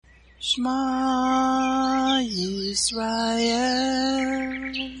Shema Yisrael,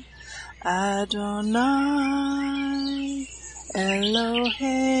 Adonai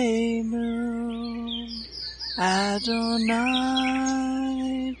Eloheinu, Adonai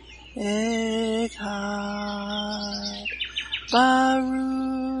Echad,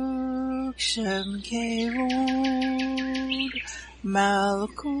 Baruch Shem Kevod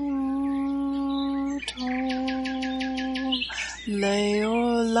Malkuto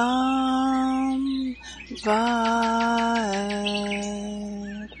Leolam Vaed.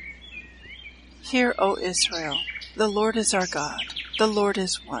 Hear, O Israel, the Lord is our God, the Lord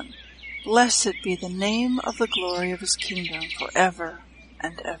is one. Blessed be the name of the glory of his kingdom forever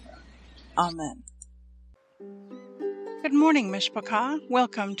and ever. Amen. Good morning, Mishpachah.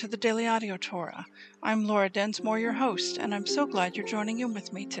 Welcome to the Daily Audio Torah. I'm Laura Densmore, your host, and I'm so glad you're joining in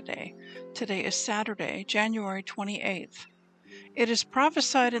with me today. Today is Saturday, January 28th. It is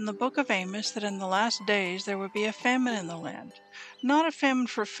prophesied in the book of Amos that in the last days there would be a famine in the land. Not a famine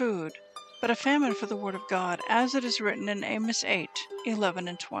for food, but a famine for the word of God, as it is written in Amos 8:11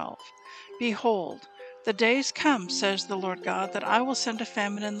 and 12. Behold, the days come, says the Lord God, that I will send a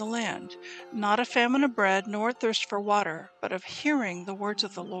famine in the land, not a famine of bread, nor a thirst for water, but of hearing the words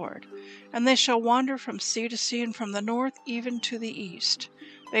of the Lord. And they shall wander from sea to sea, and from the north even to the east.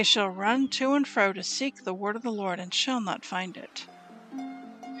 They shall run to and fro to seek the word of the Lord, and shall not find it.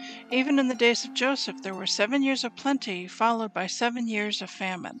 Even in the days of Joseph there were 7 years of plenty, followed by 7 years of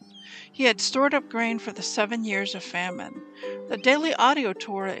famine. He had stored up grain for the 7 years of famine. The Daily Audio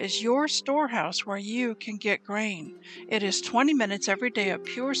Torah is your storehouse where you can get grain. It is 20 minutes every day of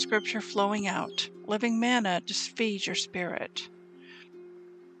pure scripture flowing out, living manna to feed your spirit.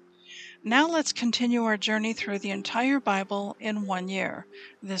 Now let's continue our journey through the entire Bible in 1 year.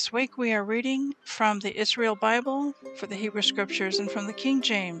 This week we are reading from the Israel Bible for the Hebrew Scriptures and from the King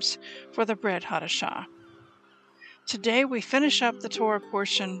James for the Brit Hadashah. Today we finish up the Torah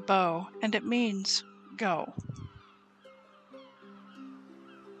portion, Bo, and it means go.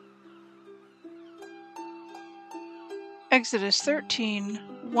 Exodus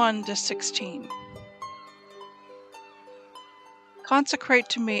 13:1-16. Consecrate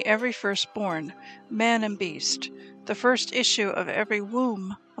to me every firstborn, man and beast. The first issue of every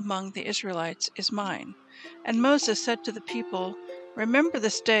womb among the Israelites is mine. And Moses said to the people, Remember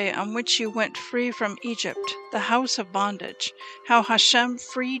this day on which you went free from Egypt, the house of bondage, how Hashem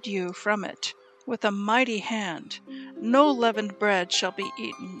freed you from it with a mighty hand. No leavened bread shall be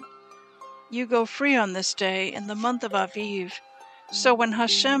eaten. You go free on this day in the month of Aviv. So when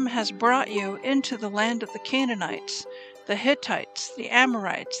Hashem has brought you into the land of the Canaanites, the Hittites, the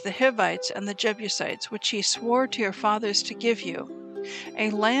Amorites, the Hivites, and the Jebusites, which he swore to your fathers to give you, a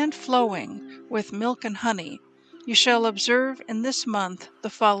land flowing with milk and honey, you shall observe in this month the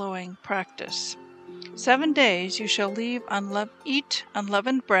following practice. 7 days you shall eat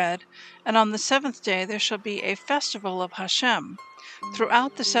unleavened bread, and on the 7th day there shall be a festival of Hashem.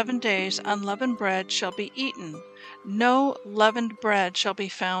 Throughout the 7 days unleavened bread shall be eaten. No leavened bread shall be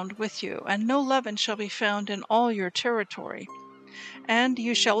found with you, and no leaven shall be found in all your territory. And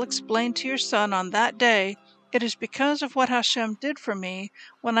you shall explain to your son on that day, It is because of what Hashem did for me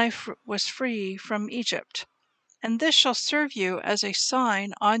when I was free from Egypt. And this shall serve you as a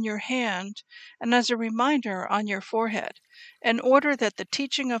sign on your hand and as a reminder on your forehead, in order that the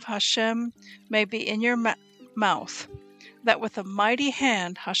teaching of Hashem may be in your mouth, that with a mighty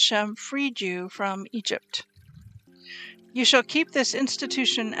hand Hashem freed you from Egypt. You shall keep this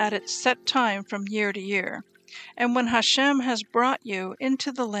institution at its set time from year to year. And when Hashem has brought you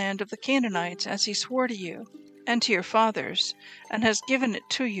into the land of the Canaanites, as he swore to you and to your fathers, and has given it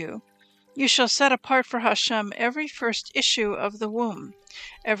to you, you shall set apart for Hashem every first issue of the womb.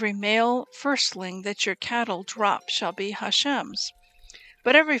 Every male firstling that your cattle drop shall be Hashem's.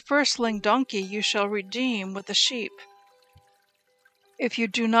 But every firstling donkey you shall redeem with a sheep. If you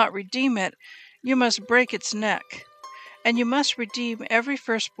do not redeem it, you must break its neck. And you must redeem every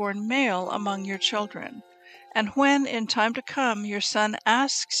firstborn male among your children. And when in time to come your son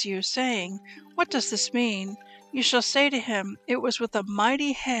asks you, saying, What does this mean? You shall say to him, It was with a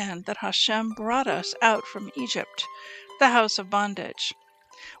mighty hand that Hashem brought us out from Egypt, the house of bondage.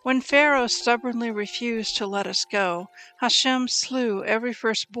 When Pharaoh stubbornly refused to let us go, Hashem slew every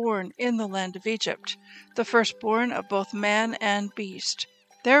firstborn in the land of Egypt, the firstborn of both man and beast.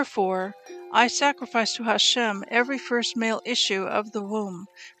 Therefore, I sacrifice to Hashem every first male issue of the womb,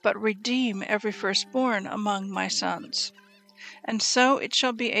 but redeem every firstborn among my sons. And so it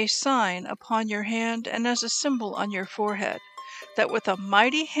shall be a sign upon your hand and as a symbol on your forehead, that with a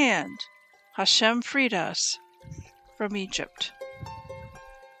mighty hand Hashem freed us from Egypt.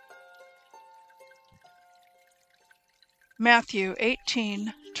 Matthew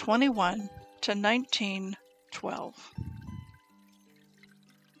 18:21 to 19:12.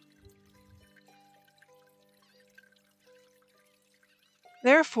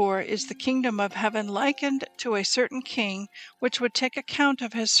 Therefore is the kingdom of heaven likened to a certain king, which would take account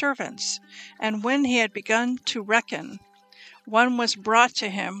of his servants. And when he had begun to reckon, one was brought to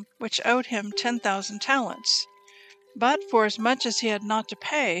him, which owed him 10,000 talents. But forasmuch as he had not to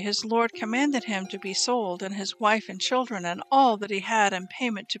pay, his lord commanded him to be sold, and his wife and children, and all that he had, and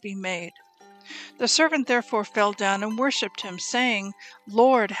payment to be made. The servant therefore fell down and worshipped him, saying,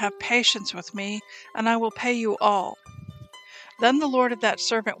 Lord, have patience with me, and I will pay you all. Then the lord of that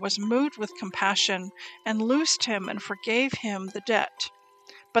servant was moved with compassion, and loosed him, and forgave him the debt.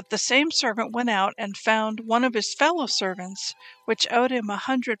 But the same servant went out and found one of his fellow servants, which owed him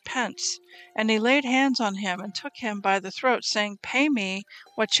 100 pence, and he laid hands on him, and took him by the throat, saying, Pay me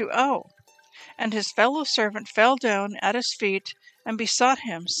what you owe. And his fellow servant fell down at his feet, and besought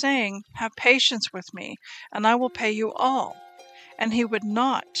him, saying, Have patience with me, and I will pay you all. And he would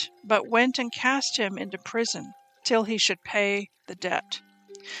not, but went and cast him into prison, till he should pay the debt.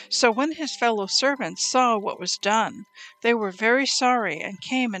 So when his fellow servants saw what was done, they were very sorry, and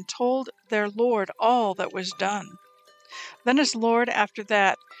came and told their lord all that was done. Then his lord, after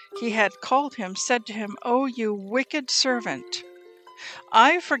that he had called him, said to him, O you wicked servant,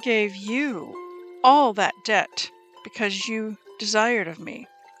 I forgave you all that debt, because you desired of me.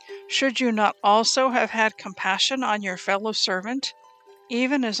 Should you not also have had compassion on your fellow servant,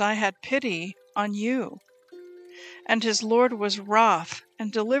 even as I had pity on you? And his lord was wroth,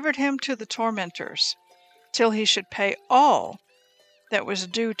 and delivered him to the tormentors, till he should pay all that was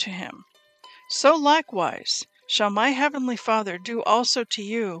due to him. So likewise shall my heavenly Father do also to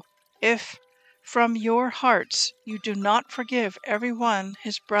you, if from your hearts you do not forgive every one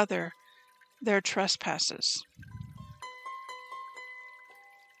his brother their trespasses.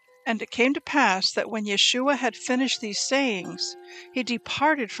 And it came to pass that when Yeshua had finished these sayings, he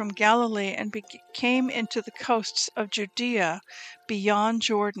departed from Galilee and came into the coasts of Judea beyond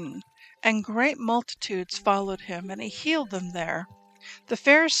Jordan, and great multitudes followed him, and he healed them there. The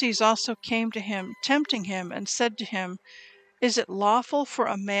Pharisees also came to him, tempting him, and said to him, Is it lawful for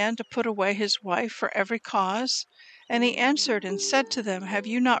a man to put away his wife for every cause? And he answered and said to them, Have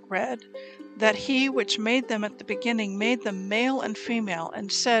you not read that he which made them at the beginning made them male and female,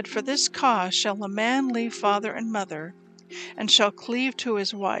 and said, For this cause shall a man leave father and mother, and shall cleave to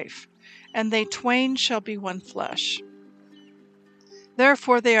his wife, and they twain shall be one flesh.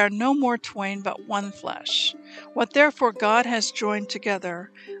 Therefore they are no more twain, but one flesh. What therefore God has joined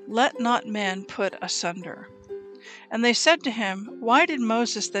together, let not man put asunder. And they said to him, Why did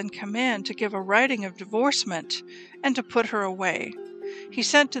Moses then command to give a writing of divorcement, and to put her away? He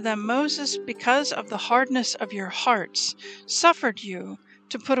said to them, Moses, because of the hardness of your hearts, suffered you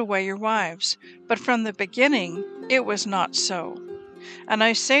to put away your wives, but from the beginning it was not so. And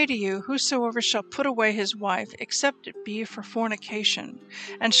I say to you, whosoever shall put away his wife, except it be for fornication,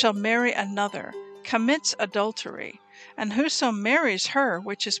 and shall marry another, commits adultery. And whoso marries her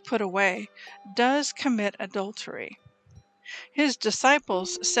which is put away, does commit adultery. His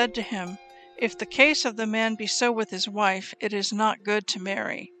disciples said to him, If the case of the man be so with his wife, it is not good to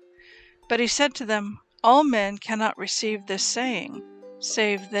marry. But he said to them, All men cannot receive this saying,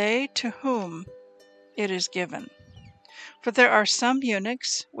 save they to whom it is given. For there are some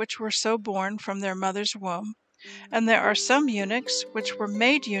eunuchs which were so born from their mother's womb, and there are some eunuchs which were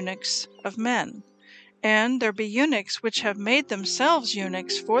made eunuchs of men, and there be eunuchs which have made themselves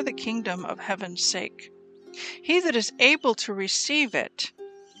eunuchs for the kingdom of heaven's sake. He that is able to receive it,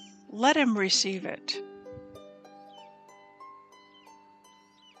 let him receive it.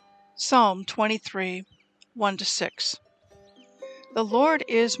 Psalm 23, 1-6. The Lord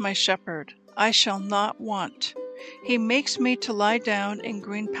is my shepherd, I shall not want. He makes me to lie down in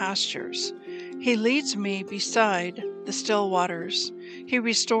green pastures. He leads me beside the still waters. He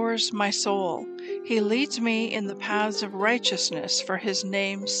restores my soul. He leads me in the paths of righteousness for his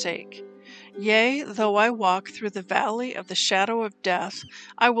name's sake. Yea, though I walk through the valley of the shadow of death,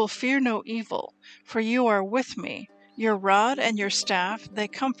 I will fear no evil, for you are with me. Your rod and your staff, they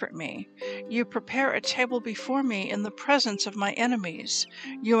comfort me. You prepare a table before me in the presence of my enemies.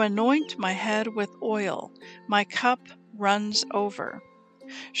 You anoint my head with oil. My cup runs over.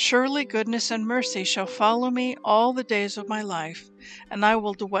 Surely goodness and mercy shall follow me all the days of my life, and I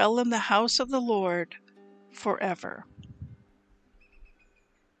will dwell in the house of the Lord forever.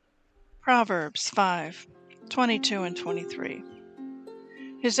 Proverbs 5, 22 and 23.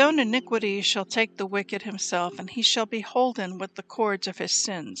 His own iniquity shall take the wicked himself, and he shall be holden with the cords of his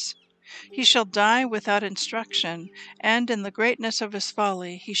sins. He shall die without instruction, and in the greatness of his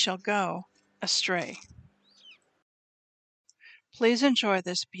folly he shall go astray. Please enjoy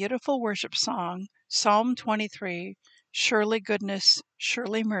this beautiful worship song, Psalm 23, Surely Goodness,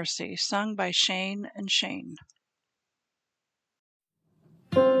 Surely Mercy, sung by Shane and Shane.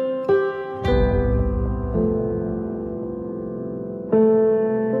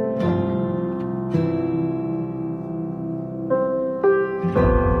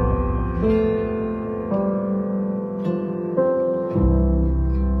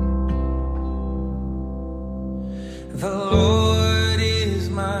 The Lord is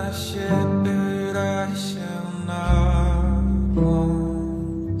my shepherd, I shall not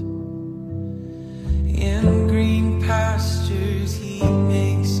want. In green pastures he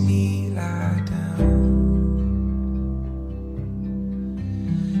makes me lie down.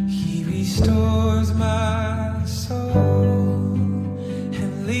 He restores my soul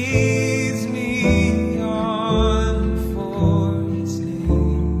and leads me on for his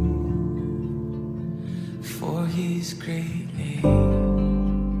name, for his great name.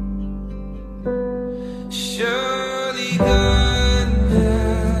 Surely goodness,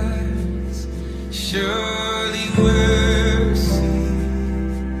 surely mercy,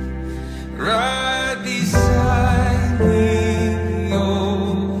 right beside me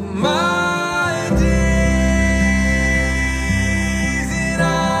all my days, and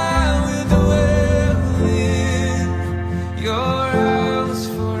I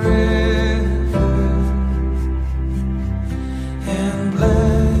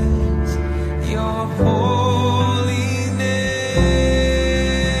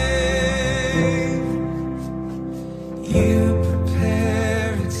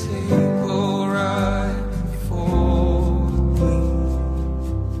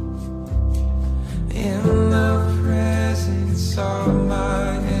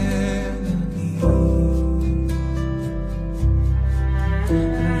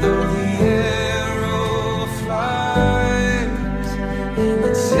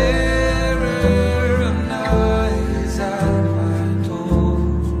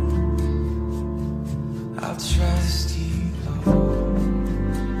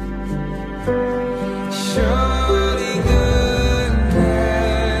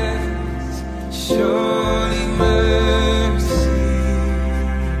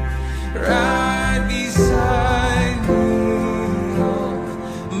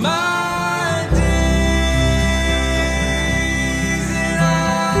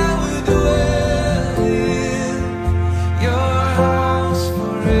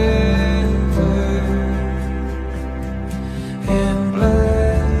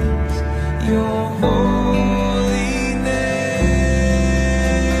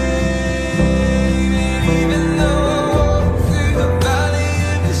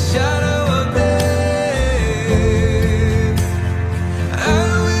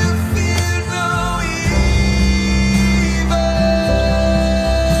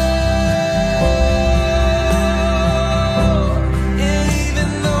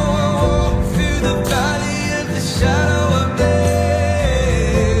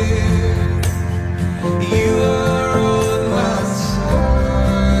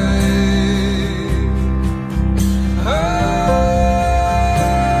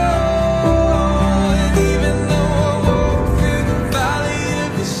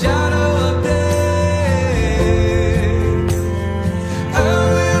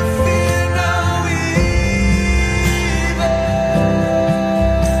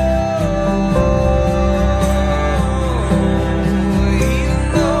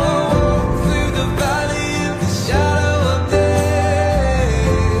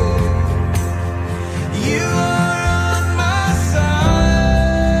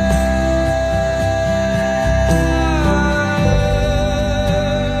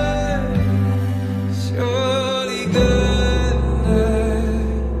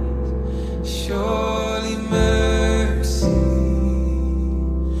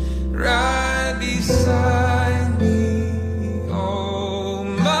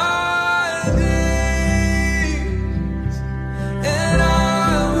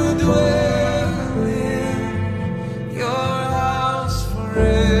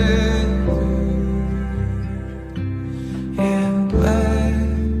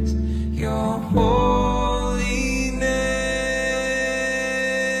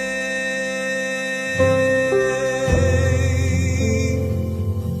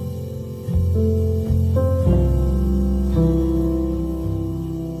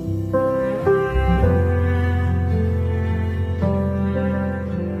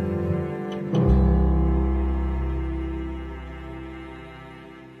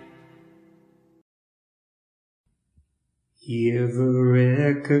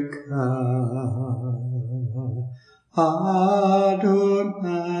Yivrekaka Adonai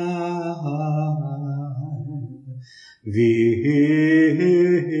Vish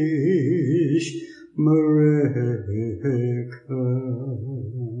Mareka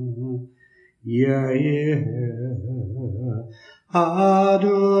Yair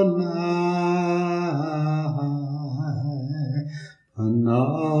Adonai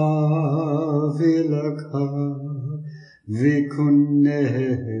Anavilaka Vikuneka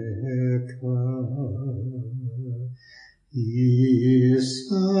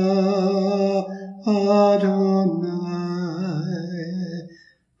Isa Adonai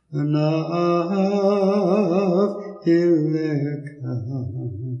Panav Ileka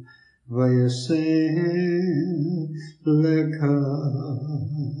Vayasem Leka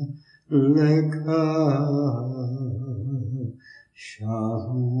Leka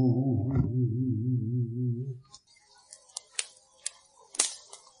Shalom.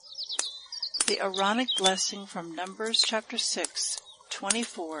 The Aaronic blessing from Numbers chapter 6,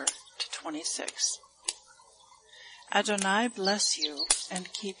 24 to 26. Adonai bless you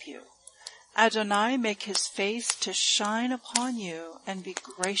and keep you. Adonai make his face to shine upon you and be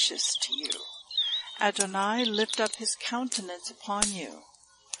gracious to you. Adonai lift up his countenance upon you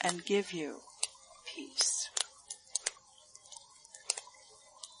and give you peace.